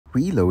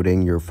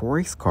Reloading your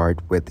Forex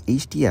card with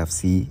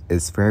Hdfc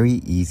is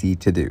very easy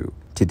to do.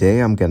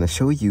 Today I'm gonna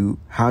show you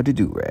how to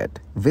do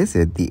it.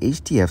 Visit the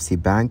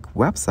Hdfc Bank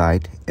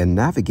website and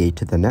navigate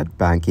to the net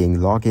banking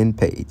login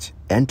page.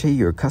 Enter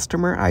your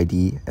customer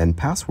ID and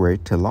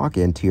password to log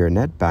into your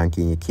net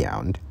banking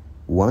account.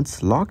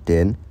 Once logged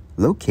in,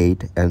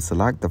 locate and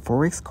select the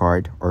Forex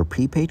card or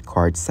prepaid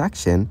card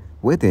section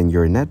within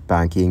your net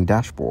banking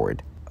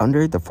dashboard.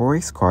 Under the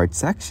Forex card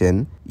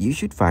section, you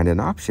should find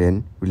an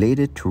option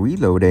related to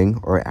reloading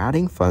or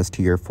adding funds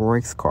to your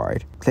Forex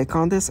card. Click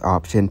on this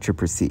option to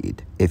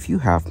proceed. If you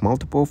have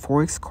multiple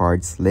Forex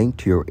cards linked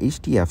to your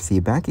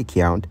Hdfc bank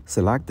account,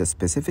 select the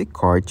specific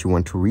card you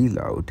want to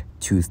reload.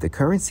 Choose the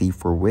currency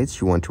for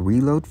which you want to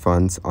reload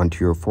funds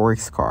onto your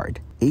Forex card.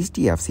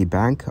 Hdfc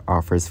Bank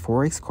offers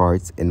Forex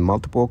cards in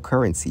multiple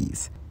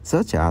currencies,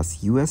 such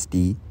as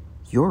USD,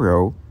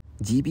 Euro,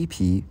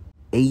 GBP,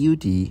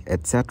 AUD,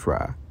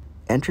 etc.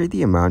 Enter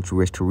the amount you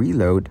wish to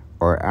reload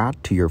or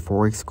add to your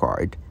Forex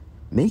card.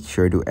 Make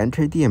sure to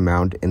enter the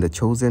amount in the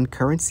chosen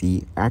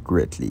currency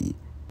accurately.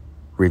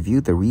 Review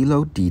the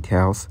reload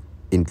details,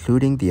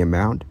 including the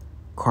amount,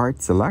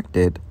 card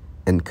selected,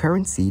 and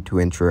currency to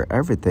ensure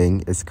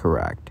everything is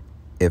correct.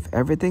 If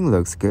everything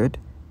looks good,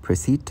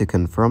 proceed to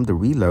confirm the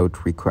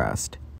reload request.